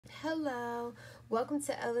Hello, welcome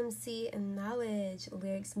to LMC and Knowledge,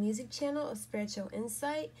 Lyrics Music Channel of spiritual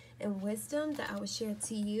insight and wisdom that I will share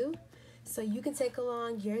to you so you can take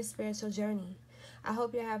along your spiritual journey. I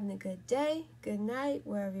hope you're having a good day, good night,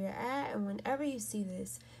 wherever you're at, and whenever you see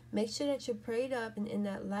this, make sure that you're prayed up and in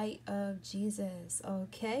that light of Jesus,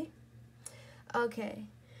 okay? Okay,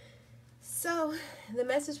 so the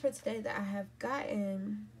message for today that I have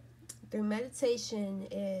gotten through meditation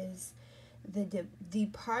is the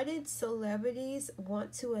departed celebrities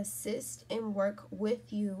want to assist and work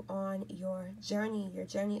with you on your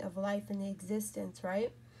journey of life and existence,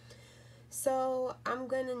 right? So I'm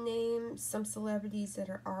going to name some celebrities that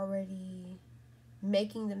are already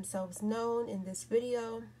making themselves known in this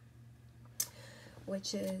video,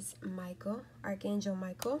 which is Michael, Archangel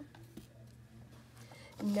Michael,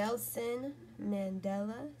 Nelson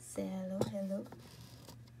Mandela, say hello,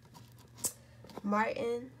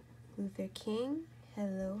 Martin Luther King,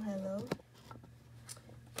 hello,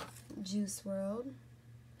 Juice WRLD,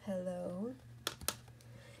 hello.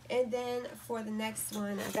 And then for the next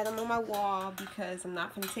one, I got them on my wall because I'm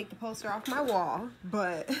not going to take the poster off my wall,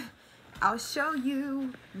 but I'll show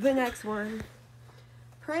you the next one.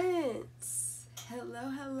 Prince,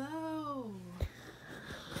 hello.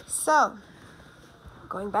 So,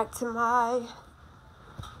 going back to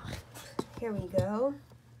here we go,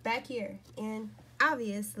 back here, and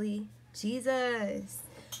obviously Jesus,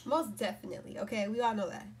 most definitely, okay, we all know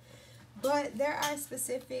that. But there are a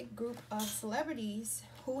specific group of celebrities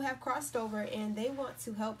who have crossed over and they want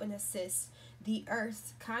to help and assist the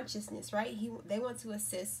earth's consciousness, right? They want to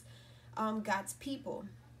assist God's people.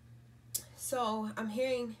 So I'm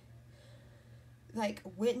hearing like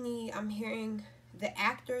Whitney, I'm hearing the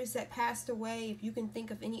actors that passed away. If you can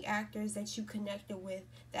think of any actors that you connected with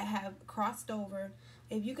that have crossed over,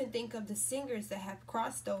 if you can think of the singers that have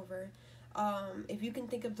crossed over, if you can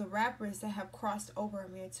think of the rappers that have crossed over,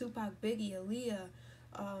 I mean, Tupac, Biggie, Aaliyah,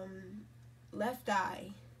 Left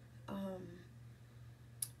Eye,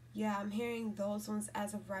 yeah, I'm hearing those ones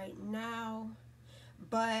as of right now.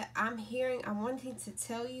 But I'm wanting to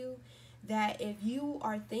tell you that if you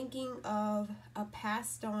are thinking of a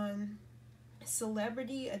passed on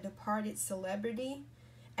celebrity, a departed celebrity,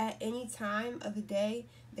 at any time of the day,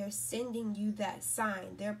 they're sending you that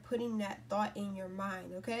sign. They're putting that thought in your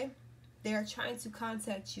mind, okay? They're trying to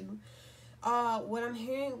contact you. What I'm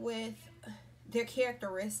hearing with their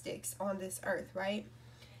characteristics on this earth, right?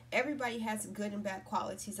 Everybody has good and bad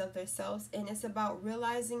qualities of themselves, and it's about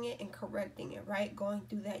realizing it and correcting it, right? Going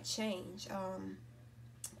through that change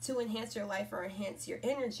to enhance your life or enhance your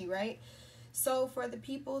energy, right? So for the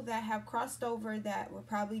people that have crossed over that were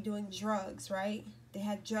probably doing drugs, right? They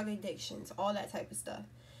had drug addictions, all that type of stuff.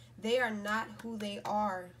 They are not who they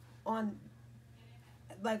are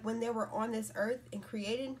like when they were on this earth and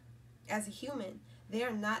created as a human. They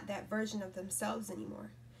are not that version of themselves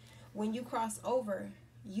anymore. When you cross over,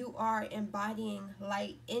 you are embodying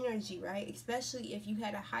light energy, right? Especially if you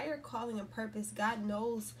had a higher calling and purpose. God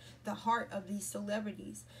knows the heart of these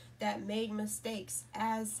celebrities that made mistakes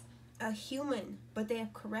as a human, but they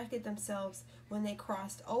have corrected themselves when they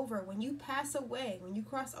crossed over. When you pass away, when you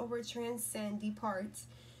cross over, transcend, depart,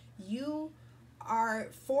 you are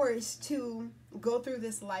forced to go through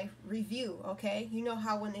this life review, okay? You know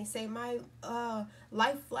how when they say, my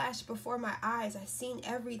life flashed before my eyes, I seen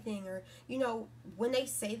everything, or, you know, when they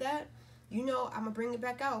say that, you know, I'm gonna bring it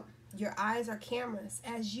back out. Your eyes are cameras.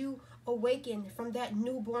 As you awaken from that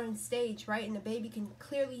newborn stage, right, and the baby can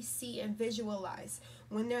clearly see and visualize,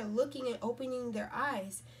 when they're looking and opening their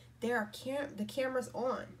eyes, the camera's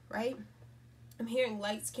on, right? I'm hearing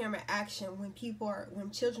lights, camera, action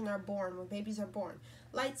when children are born, when babies are born.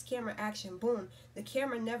 Lights, camera, action, boom. The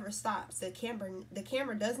camera never stops. The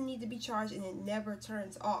camera doesn't need to be charged, and it never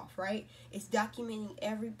turns off, right? It's documenting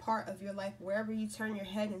every part of your life. Wherever you turn your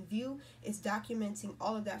head and view, it's documenting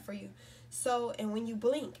all of that for you. So, and when you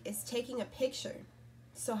blink, it's taking a picture.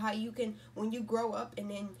 So how you can, when you grow up and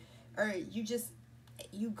then, or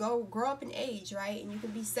you grow up in age, right? And you can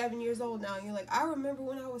be 7 years old now, and you're like, I remember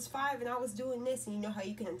when I was 5 and I was doing this, and you know how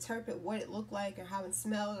you can interpret what it looked like or how it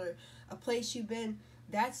smelled or a place you've been.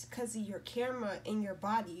 That's because of your camera in your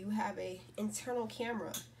body. You have a internal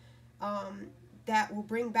camera that will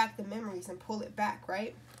bring back the memories and pull it back,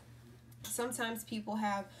 right? Sometimes people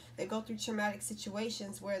they go through traumatic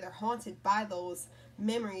situations where they're haunted by those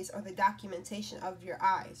memories or the documentation of your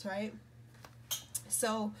eyes, right?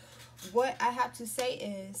 So what I have to say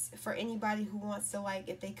is, for anybody who wants to, like,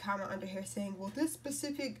 if they comment under here saying, well, this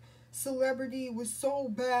specific celebrity was so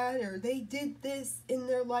bad, or they did this in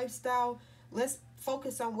their lifestyle, let's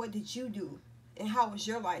focus on what did you do and how was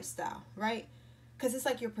your lifestyle, right? Because it's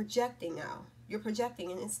like you're projecting now. You're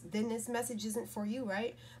projecting, and then this message isn't for you,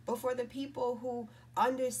 right? But for the people who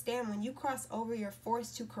understand, when you cross over, you're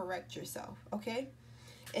forced to correct yourself, okay?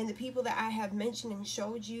 And the people that I have mentioned and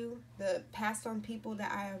showed you, the passed on people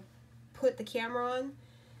that I have put the camera on,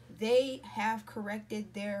 they have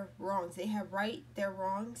corrected their wrongs. They have right their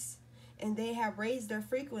wrongs, and they have raised their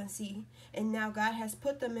frequency, and now God has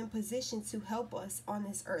put them in position to help us on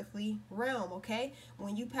this earthly realm, okay?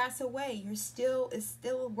 When you pass away, it's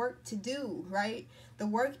still work to do, right? The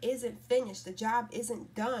work isn't finished. The job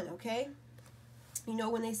isn't done, okay? You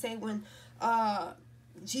know, when they say when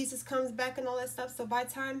Jesus comes back and all that stuff, so by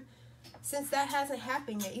time, since that hasn't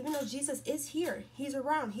happened yet, even though Jesus is here, he's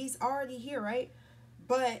around, he's already here, right?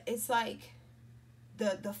 But it's like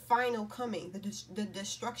the final coming, the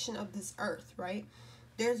destruction of this earth, right?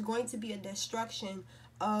 There's going to be a destruction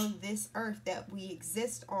of this earth that we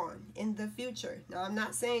exist on in the future. Now, I'm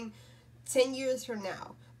not saying 10 years from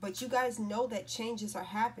now, but you guys know that changes are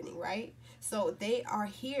happening, right? So they are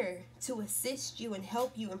here to assist you and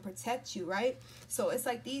help you and protect you, right? So it's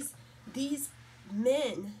like these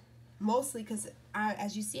men, mostly, because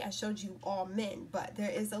as you see, I showed you all men, but there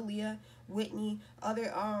is Aaliyah, Whitney,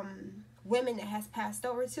 other women that has passed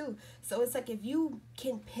over too. So it's like, if you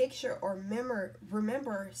can picture or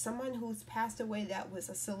remember someone who's passed away that was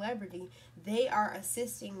a celebrity, they are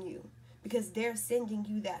assisting you because they're sending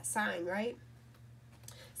you that sign, right?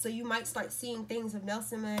 So you might start seeing things of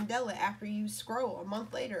Nelson Mandela after you scroll a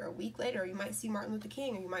month later, a week later. You might see Martin Luther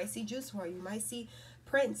King, or you might see Juice WRLD, or you might see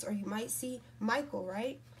Prince, or you might see Michael,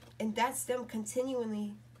 right? And that's them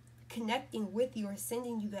continually connecting with you or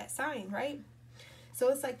sending you that sign, right? So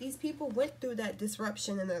it's like these people went through that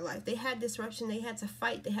disruption in their life. They had disruption. They had to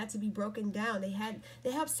fight. They had to be broken down. They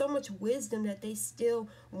have so much wisdom that they still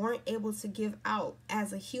weren't able to give out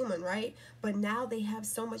as a human, right? But now they have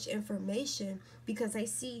so much information because they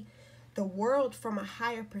see the world from a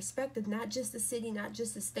higher perspective, not just the city, not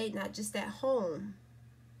just the state, not just at home.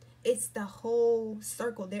 It's the whole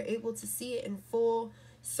circle. They're able to see it in full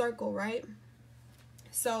circle, right?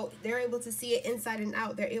 So they're able to see it inside and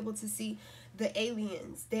out. They're able to see the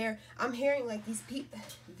aliens. I'm hearing like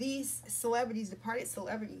these celebrities, departed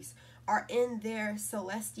celebrities, are in their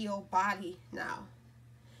celestial body now.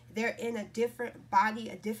 They're in a different body,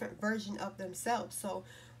 a different version of themselves. So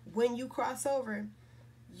when you cross over,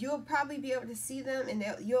 you'll probably be able to see them, and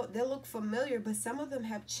they'll look familiar, but some of them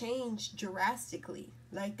have changed drastically.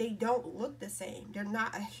 Like, they don't look the same. They're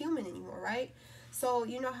not a human anymore, right? So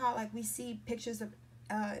you know how like we see pictures of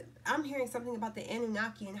I'm hearing something about the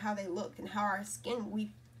Anunnaki and how they look and how our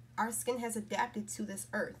skin has adapted to this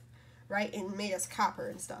earth, right? And made us copper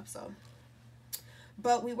and stuff. So,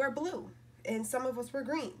 but we were blue, and some of us were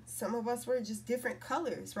green. Some of us were just different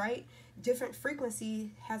colors, right? Different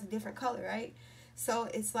frequency has a different color, right? So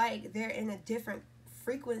it's like they're in a different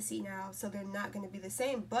frequency now, so they're not going to be the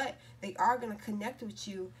same, but they are going to connect with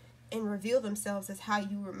you and reveal themselves as how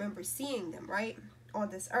you remember seeing them, right? On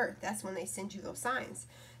this earth. That's when they send you those signs.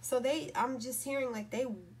 So I'm just hearing like they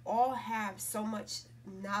all have so much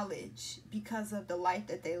knowledge because of the life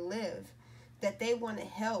that they live, that they want to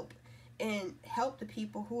help the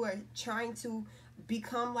people who are trying to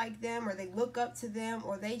become like them, or they look up to them,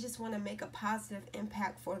 or they just want to make a positive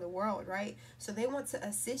impact for the world, right? So they want to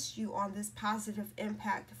assist you on this positive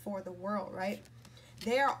impact for the world, right?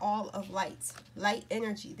 They are all of light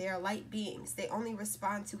energy. They are light beings. They only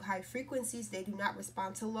respond to high frequencies. They do not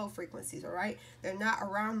respond to low frequencies, all right? They're not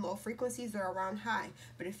around low frequencies. They're around high.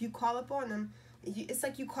 But if you call upon them, it's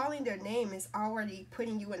like you calling their name is already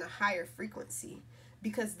putting you in a higher frequency,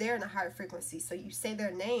 because they're in a higher frequency. So you say their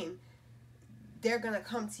name, they're going to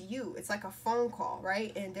come to you. It's like a phone call,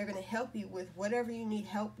 right? And they're going to help you with whatever you need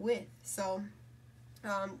help with. So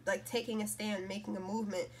like taking a stand, making a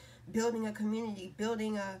movement, building a community,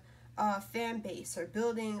 building a fan base, or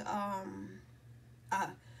building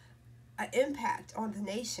an impact on the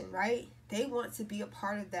nation, right? They want to be a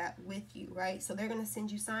part of that with you, right? So they're going to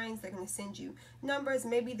send you signs. They're going to send you numbers,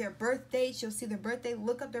 maybe their birth dates. You'll see their birthday.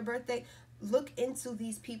 Look up their birthday. Look into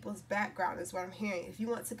these people's background is what I'm hearing. If you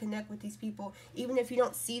want to connect with these people, even if you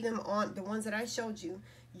don't see them on the ones that I showed you,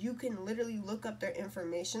 you can literally look up their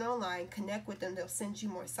information online, connect with them. They'll send you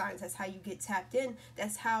more signs. That's how you get tapped in.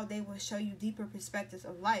 That's how they will show you deeper perspectives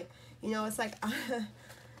of life. You know, it's like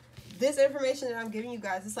this information that I'm giving you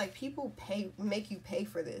guys, it's like people make you pay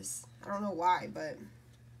for this. I don't know why, but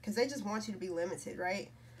because they just want you to be limited, right?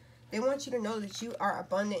 They want you to know that you are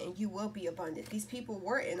abundant and you will be abundant. These people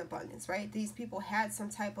were in abundance, right? These people had some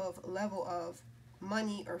type of level of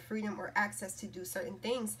money or freedom or access to do certain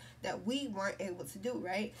things that we weren't able to do,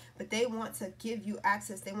 right? But they want to give you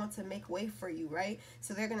access. They want to make way for you, right?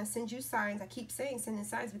 So they're going to send you signs. I keep saying sending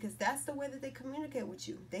signs because that's the way that they communicate with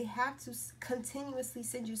you. They have to continuously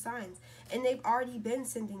send you signs. And they've already been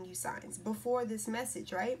sending you signs before this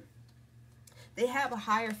message, right? They have a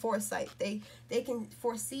higher foresight. They can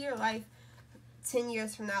foresee your life 10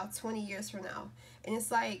 years from now, 20 years from now. And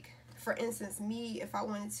it's like, for instance, me, if I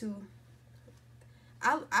wanted to,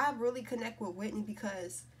 I really connect with Whitney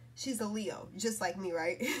because she's a Leo, just like me,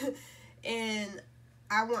 right? And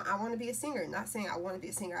I want to be a singer. Not saying I want to be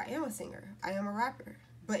a singer. I am a singer. I am a rapper.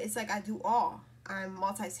 But it's like I do all. I'm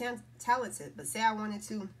multi-talented. But say I wanted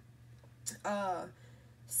to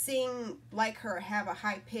sing like her, have a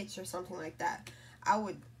high pitch or something like that, I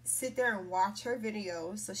would sit there and watch her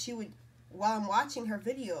videos. So she would, while I'm watching her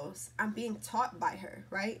videos, I'm being taught by her,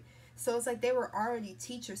 right? So it's like they were already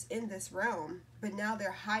teachers in this realm, but now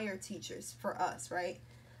they're higher teachers for us, right?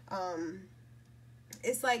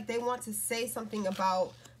 It's like they want to say something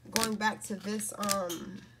about going back to this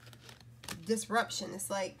disruption. It's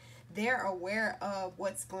like they're aware of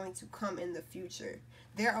what's going to come in the future.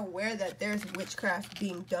 They're aware that there's witchcraft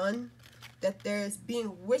being done, that there's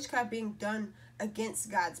witchcraft being done against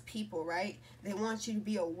God's people, right? They want you to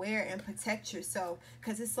be aware and protect yourself,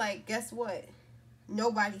 because it's like, guess what?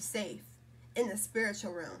 Nobody's safe in the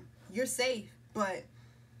spiritual realm. You're safe, but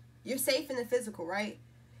you're safe in the physical, right?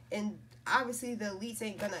 And obviously the elites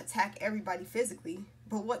ain't gonna attack everybody physically,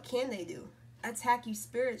 but what can they do? Attack you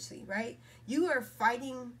spiritually, right? You are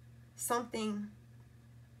fighting something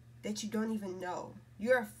that you don't even know.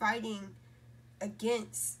 You are fighting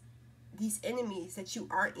against these enemies that you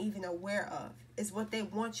aren't even aware of. Is what they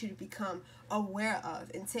want you to become aware of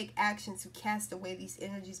and take action to cast away these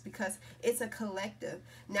energies, because it's a collective.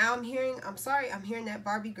 Now I'm hearing that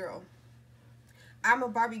Barbie girl. I'm a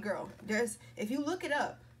Barbie girl. If you look it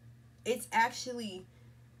up, it's actually,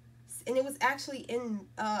 and it was actually in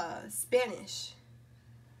Spanish.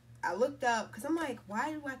 I looked up because I'm like,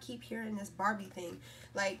 why do I keep hearing this Barbie thing?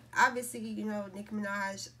 Like, obviously, you know, Nicki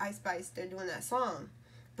Minaj, Ice Spice, they're doing that song,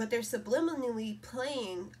 but they're subliminally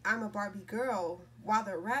playing I'm a Barbie girl while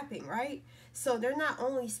they're rapping, right? So they're not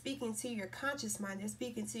only speaking to your conscious mind, they're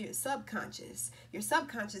speaking to your subconscious. Your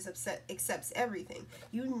subconscious accepts everything.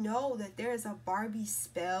 You know that there is a Barbie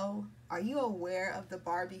spell. Are you aware of the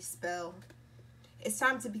Barbie spell? It's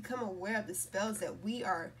time to become aware of the spells that we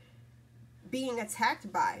are being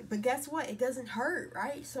attacked by. But guess what? It doesn't hurt,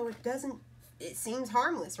 right? So it seems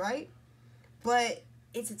harmless, right? But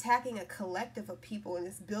it's attacking a collective of people, and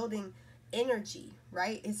it's building energy,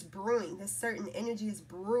 right? It's brewing. This certain energy is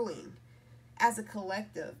brewing as a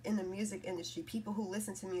collective in the music industry, people who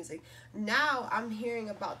listen to music. Now I'm hearing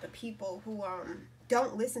about the people who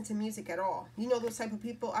don't listen to music at all. You know those type of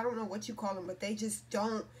people? I don't know what you call them, but they just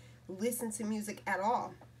don't listen to music at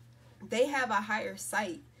all. They have a higher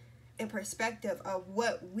sight and perspective of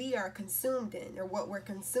what we are consumed in, or what we're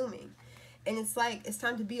consuming. And it's like, it's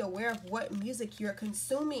time to be aware of what music you're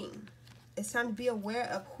consuming. It's time to be aware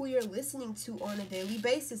of who you're listening to on a daily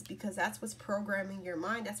basis, because that's what's programming your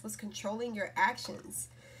mind. That's what's controlling your actions.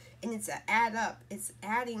 And it's it's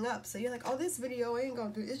adding up. So you're like, oh, this video ain't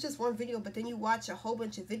gonna do, it's just one video, but then you watch a whole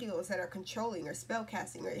bunch of videos that are controlling or spell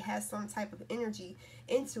casting, or it has some type of energy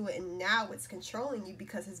into it, and now it's controlling you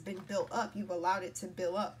because it's been built up. You've allowed it to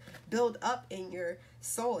build up in your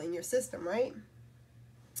soul, in your system, right?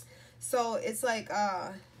 So it's like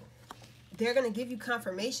they're going to give you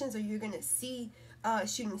confirmations, or you're going to see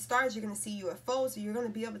shooting stars, you're going to see UFOs, or you're going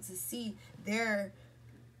to be able to see their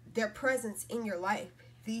presence in your life,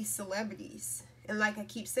 these celebrities. And like I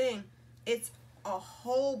keep saying, it's a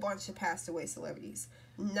whole bunch of passed away celebrities,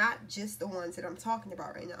 not just the ones that I'm talking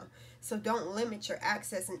about right now. So don't limit your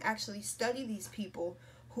access, and actually study these people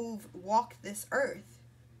who've walked this earth.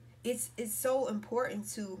 It's so important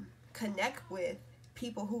to connect with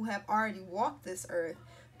people who have already walked this earth,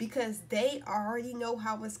 because they already know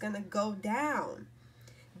how it's going to go down.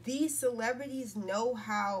 These celebrities know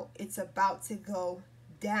how it's about to go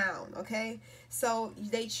down, okay? So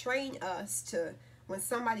they train us to, when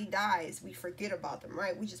somebody dies, we forget about them,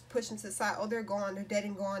 right? We just push them to the side. Oh, they're gone, they're dead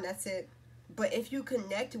and gone, that's it. But if you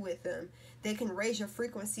connect with them, they can raise your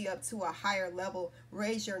frequency up to a higher level,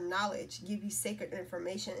 raise your knowledge, give you sacred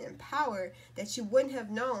information and power that you wouldn't have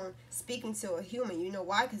known speaking to a human. You know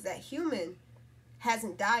why? Because that human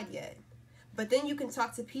hasn't died yet. But then you can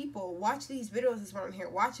talk to people. Watch these videos is what I'm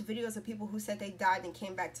hearing. Watch videos of people who said they died and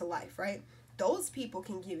came back to life, right? Those people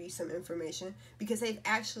can give you some information because they've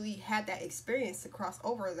actually had that experience to cross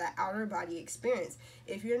over, that outer body experience.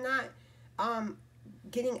 If you're not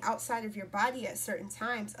getting outside of your body at certain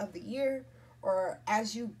times of the year, or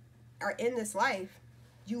as you are in this life,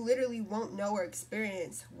 you literally won't know or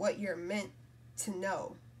experience what you're meant to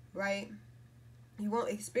know, right? You won't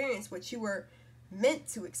experience what you were meant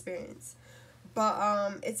to experience.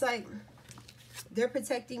 But it's like they're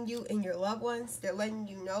protecting you and your loved ones. They're letting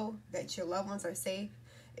you know that your loved ones are safe.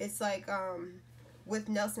 It's like with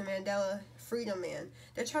Nelson Mandela, Freedom Man.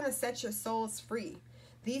 They're trying to set your souls free.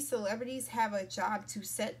 These celebrities have a job to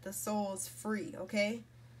set the souls free, okay?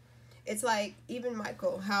 It's like even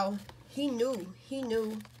Michael, how he knew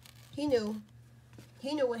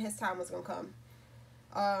when his time was gonna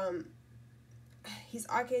come. He's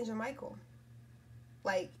Archangel Michael.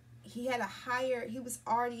 Like, he was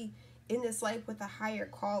already in this life with a higher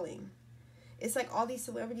calling. It's like all these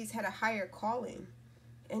celebrities had a higher calling,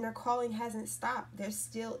 and their calling hasn't stopped. They're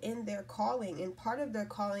still in their calling, and part of their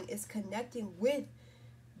calling is connecting with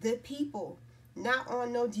the people, not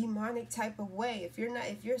on no demonic type of way. If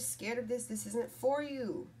you're scared of this isn't for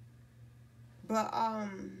you. But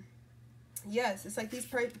yes, it's like these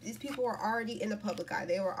people were already in the public eye.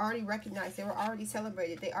 They were already recognized. They were already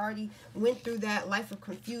celebrated. They already went through that life of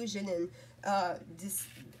confusion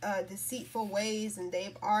and deceitful ways, and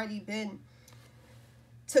they've already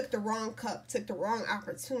took the wrong cup, took the wrong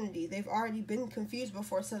opportunity. They've already been confused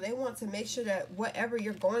before, so they want to make sure that whatever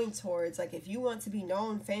you're going towards, like if you want to be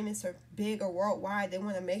known, famous, or big or worldwide, they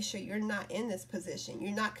want to make sure you're not in this position.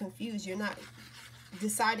 You're not confused. You're not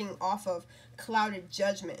deciding off of clouded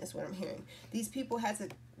judgment is what I'm hearing. These people had to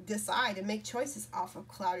decide and make choices off of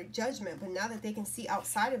clouded judgment, but now that they can see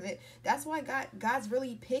outside of it, that's why God's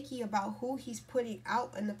really picky about who he's putting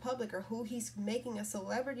out in the public or who he's making a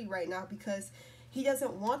celebrity right now, because he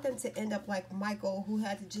doesn't want them to end up like Michael, who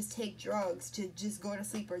had to just take drugs to just go to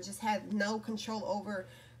sleep, or just had no control over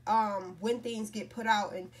when things get put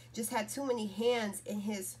out, and just had too many hands in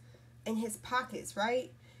his pockets,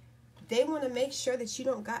 right? They want to make sure that you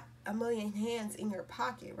don't got a million hands in your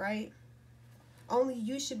pocket, right? Only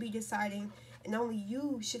you should be deciding, and only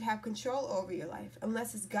you should have control over your life,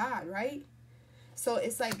 unless it's God, right? So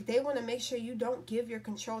it's like they want to make sure you don't give your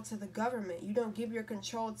control to the government. You don't give your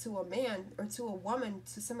control to a man or to a woman,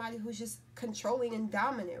 to somebody who's just controlling and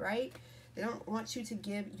dominant, right? They don't want you to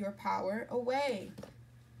give your power away.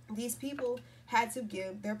 These people had to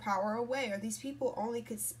give their power away, or these people only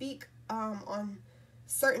could speak on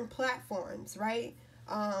certain platforms, right?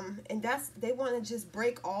 And they want to just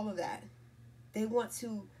break all of that. They want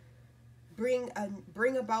to bring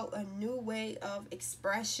about a new way of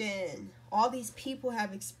expression. All these people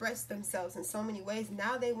have expressed themselves in so many ways.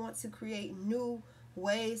 Now they want to create new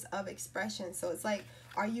ways of expression. So it's like,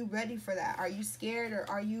 are you ready for that? Are you scared, or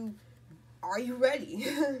are you ready?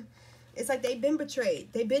 It's like they've been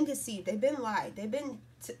betrayed. They've been deceived. They've been lied. They've been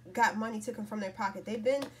got money taken from their pocket. They've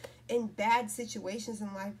been in bad situations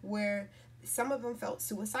in life where some of them felt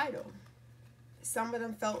suicidal. Some of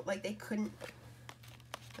them felt like they couldn't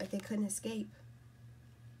escape.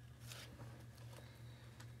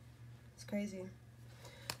 It's crazy.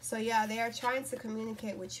 So yeah, they are trying to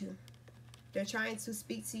communicate with you. They're trying to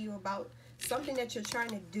speak to you about something that you're trying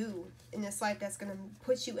to do in this life that's going to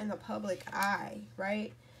put you in the public eye,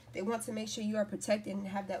 right? They want to make sure you are protected and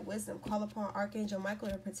have that wisdom. Call upon Archangel Michael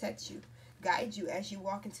to protect you, guide you as you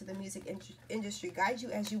walk into the music industry, guide you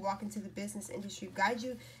as you walk into the business industry, guide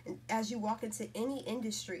you as you walk into any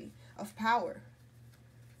industry of power.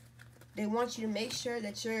 They want you to make sure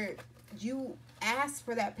that you ask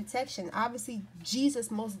for that protection. Obviously,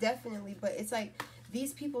 Jesus most definitely, but it's like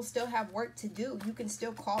these people still have work to do. You can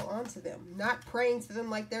still call on to them, not praying to them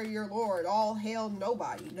like they're your Lord. All hail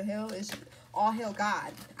nobody. The hell is all hail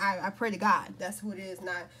God. I pray to God. That's who it is.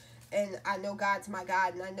 Not, and I know God's my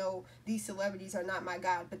God, and I know these celebrities are not my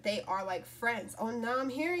God, but they are like friends. Oh, now I'm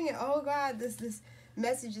hearing it. Oh God, this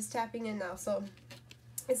message is tapping in now. So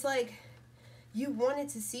it's like you wanted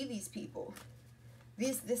to see these people.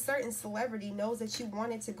 This certain celebrity knows that you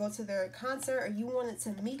wanted to go to their concert, or you wanted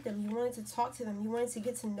to meet them, you wanted to talk to them, you wanted to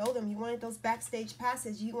get to know them, you wanted those backstage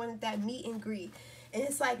passes, you wanted that meet and greet. And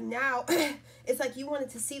it's like now, it's like you wanted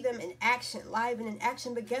to see them in action, live and in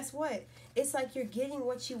action, but guess what? It's like you're getting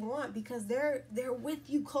what you want because they're with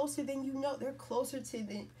you closer than you know. They're closer to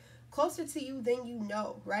you than you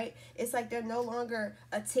know, right? It's like they're no longer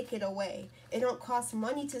a ticket away. It don't cost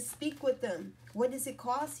money to speak with them. What does it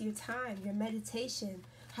cost? Your time, your meditation.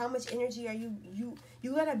 How much energy are you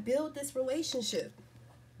gotta build this relationship.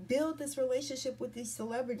 Build this relationship with these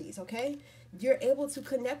celebrities, okay? You're able to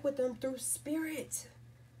connect with them through spirit.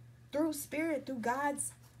 Through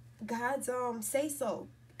God's say so.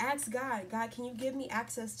 Ask God, God, can you give me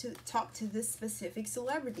access to talk to this specific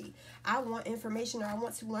celebrity? I want information, or I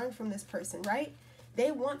want to learn from this person, right? They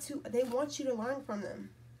want you to learn from them,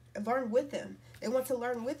 learn with them. They want to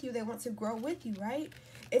learn with you. They want to grow with you, right?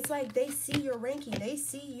 It's like they see your ranking. They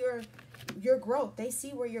see your growth. They see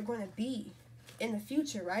where you're going to be in the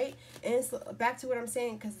future, right? And it's back to what I'm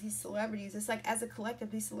saying, because these celebrities, it's like as a collective,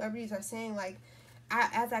 these celebrities are saying, like,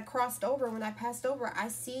 as I crossed over, when I passed over, I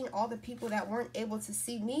seen all the people that weren't able to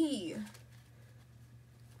see me.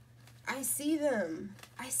 I see them.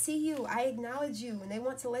 I see you. I acknowledge you. And they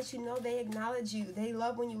want to let you know they acknowledge you. They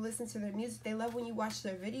love when you listen to their music. They love when you watch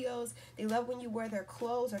their videos. They love when you wear their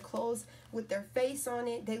clothes, or clothes with their face on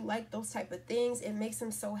it. They like those type of things. It makes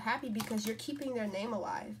them so happy because you're keeping their name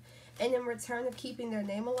alive. And in return of keeping their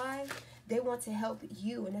name alive, they want to help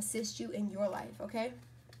you and assist you in your life, okay?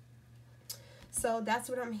 So that's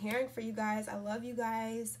what I'm hearing for you guys. I love you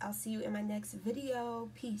guys. I'll see you in my next video.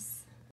 Peace.